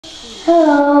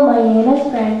Hello, my name is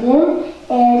Brandon,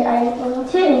 and I'm going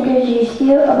to introduce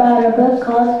you about a book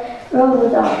called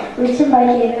Robodog, written by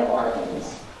David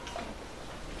Walliams.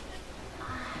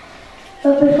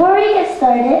 But before we get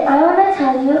started, I want to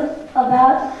tell you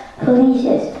about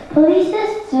polices.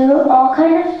 Polices do all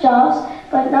kinds of jobs,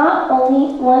 but not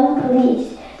only one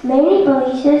police. Many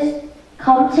polices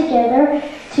come together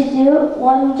to do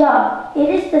one job. It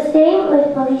is the same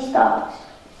with police dogs.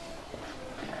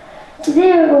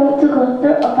 Today we're going to go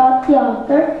through about the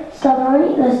author,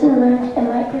 summary, lesson learned, and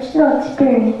my personal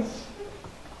experience.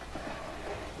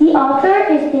 The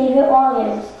author is David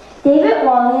Walliams. David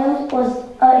Walliams was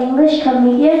an English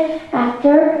comedian,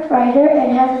 actor, writer,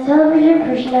 and has a television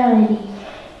personality.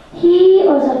 He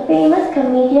was a famous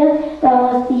comedian that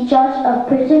was the judge of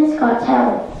Britain's Got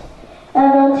Talent.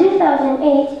 And in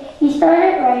 2008, he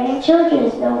started writing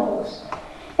children's novels.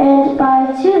 And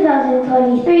by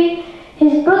 2023,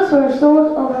 his books were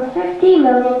sold over 50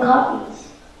 million copies.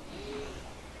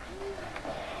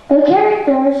 The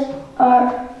characters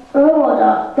are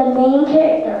Robodog, the main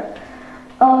character,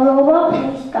 a robot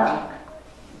police dog.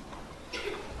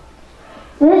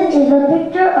 This is a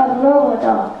picture of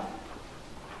Robodog.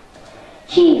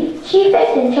 Chief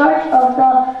is in charge of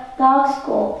the dog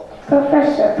school.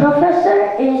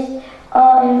 Professor is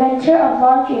an inventor of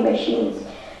laundry machines.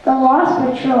 The Lost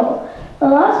Patrol. The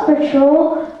Lost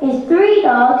Patrol is 3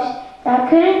 dogs that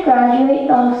couldn't graduate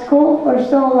dog school for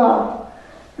so long.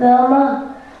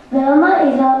 Velma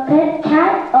is a pet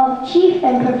cat of Chief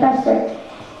and Professor.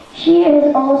 She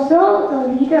is also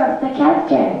the leader of the cat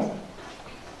gang.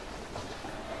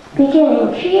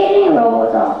 Beginning, creating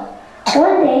Robodog.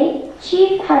 One day,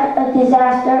 Chief had a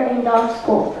disaster in dog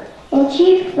school, and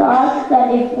Chief thought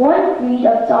that if one breed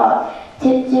of dog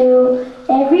to do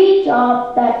every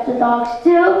job that the dogs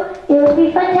do, it would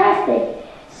be fantastic.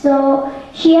 So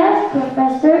she asked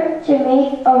Professor to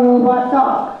make a robot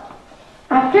dog.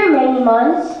 After many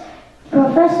months,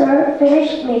 Professor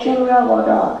finished making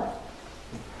Robodog.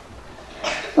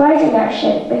 Rising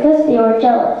action, because they were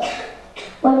jealous.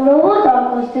 When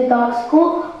Robodog goes to dog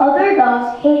school, other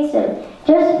dogs hate him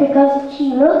just because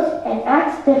he looks and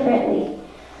acts differently.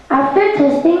 After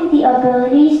testing the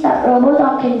abilities that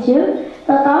Robodog can do,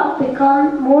 the dog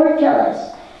become more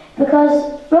jealous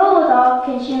because Robodog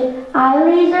can shoot eye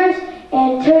lasers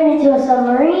and turn into a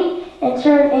submarine and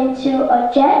turn into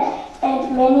a jet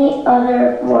and many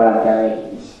other more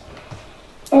abilities.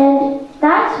 And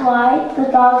that's why the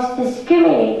dogs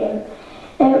discriminate him.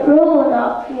 And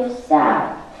Robodog feels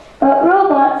sad. But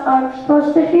robots aren't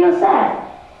supposed to feel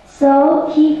sad.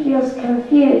 So he feels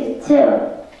confused too.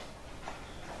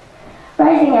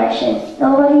 Rising action.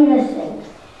 Nobody listened.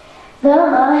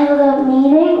 Velma held a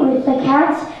meeting with the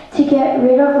cats to get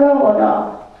rid of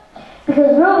Robodog.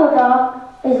 Because Robodog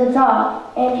is a dog,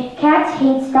 and cats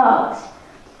hate dogs.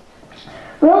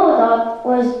 Robodog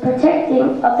was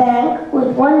protecting a bank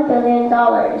with $1 billion.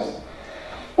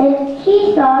 And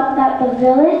he thought that the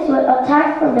villains would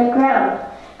attack from the ground,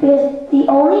 because the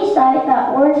only side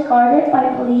that weren't guarded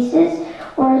by police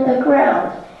were the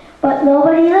ground. But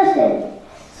nobody listened.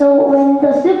 So when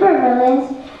the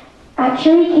supervillains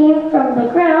actually came from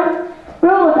the ground,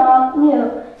 Robodog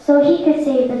knew, so he could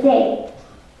save the day.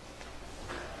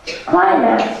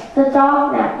 Climax, the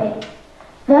dog napping.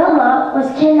 Velma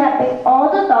was kidnapping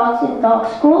all the dogs in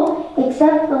dog school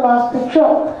except the Lost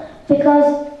Patrol,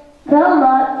 because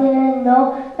Velma didn't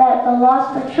know that the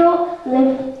Lost Patrol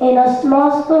lived in a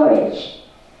small storage.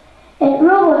 And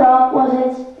Robodog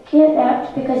wasn't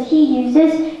kidnapped because he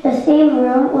uses the same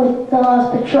room with the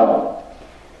Lost Patrol.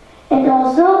 And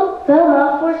also,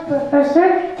 Velma forced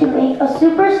Professor to make a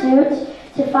super suit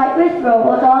to fight with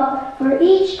Robodog for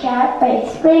each cat by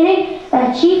explaining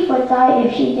that Chief would die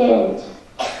if she didn't.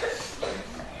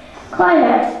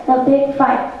 Climax, the big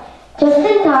fight. Just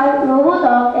in time,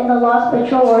 Robodog and the Lost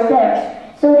Patrol were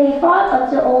there, so they fought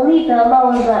until only Velma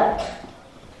was left.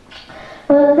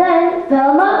 But then,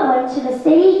 Velma went to the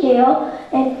city jail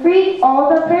and freed all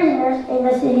the prisoners in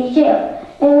the city jail.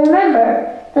 And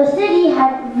remember, the city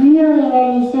had really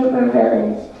many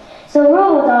supervillains, so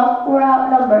Robodog were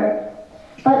outnumbered.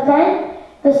 But then,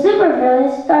 the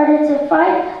supervillains started to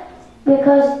fight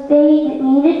because they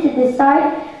needed to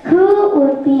decide who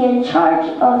would be in charge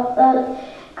of the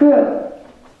group.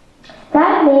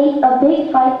 That made a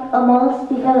big fight amongst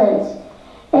the villains.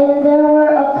 And there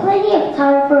were plenty of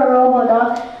time for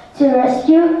Robodog to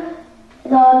rescue the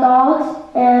dogs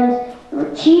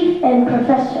and Chief and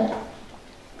Professor.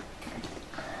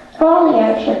 Falling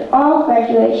action, all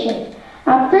graduation.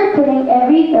 After putting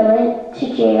every villain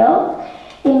to jail,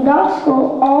 in dog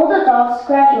school, all the dogs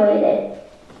graduated.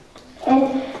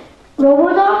 And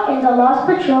Robodog and the Lost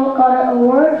Patrol got an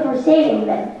award for saving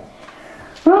them.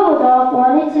 Robodog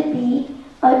wanted to be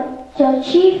the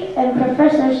chief and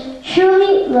professor's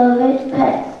truly beloved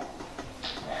pet.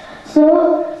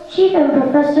 So Chief and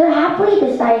Professor happily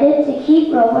decided to keep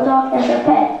Robodog as a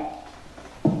pet.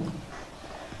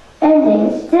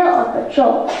 Ending, still on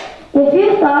patrol. If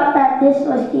you thought that this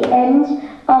was the end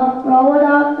of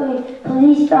Robodog doing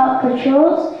police dog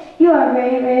patrols, you are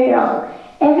very, very wrong.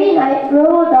 Every night,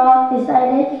 Robodog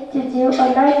decided to do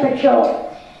a night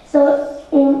patrol. So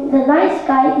in the night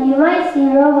sky, you might see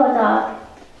Robodog.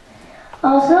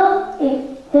 Also,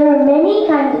 there are many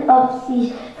kinds of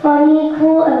these funny,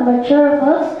 cool, and mature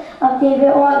books of David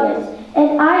Walliams,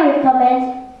 and I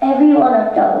recommend every one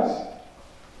of those.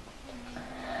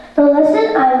 The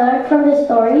lesson I learned from the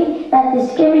story that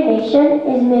discrimination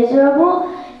is miserable,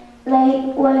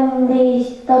 like when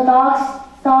the dogs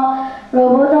saw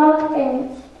Robodog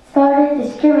and started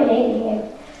discriminating him.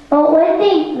 But when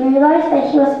they realized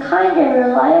that he was kind and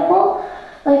reliable,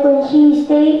 like when he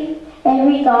saved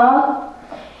every dog,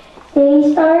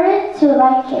 they started to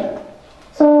like him.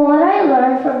 So what I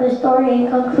learned from the story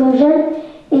in conclusion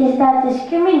is that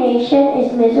discrimination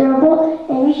is miserable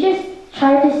and we should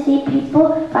try to see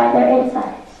people by their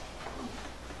insides.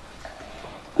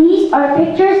 These are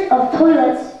pictures of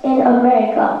toilets in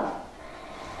America.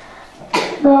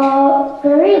 The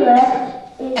very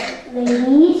left is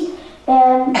ladies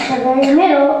and the very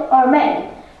middle are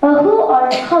men. But who are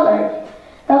the colored?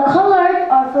 The colored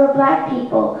are for black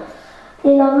people.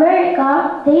 In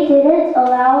America, they didn't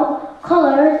allow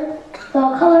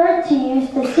the colored to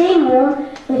use the same room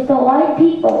with the white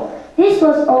people. This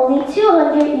was only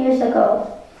 200 years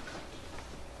ago.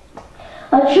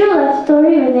 A true life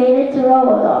story related to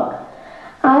Robodog.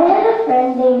 I had a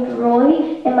friend named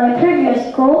Roy in my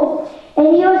previous school,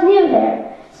 and he was new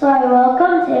there. So I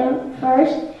welcomed him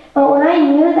first, but when I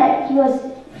knew that he was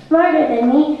smarter than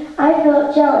me, I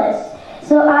felt jealous.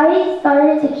 So I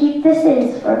started to keep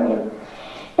distance from him.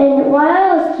 And while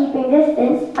I was keeping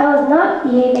distance, I was not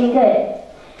behaving good.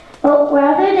 But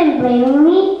rather than blaming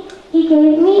me, he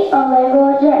gave me a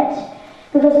Lego jet.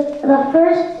 Because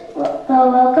the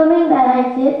welcoming that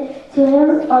I did to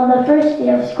him on the first day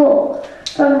of school.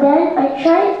 From then, I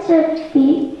tried to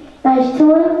be nice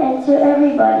to him and to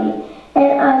everybody.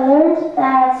 And I learned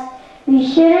that we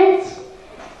shouldn't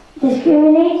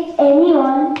discriminate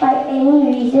anyone by any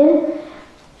reason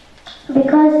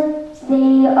because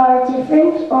they are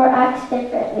different or act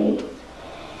differently.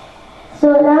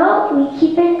 So now we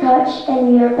keep in touch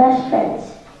and we are best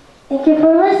friends. Thank you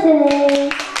for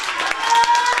listening.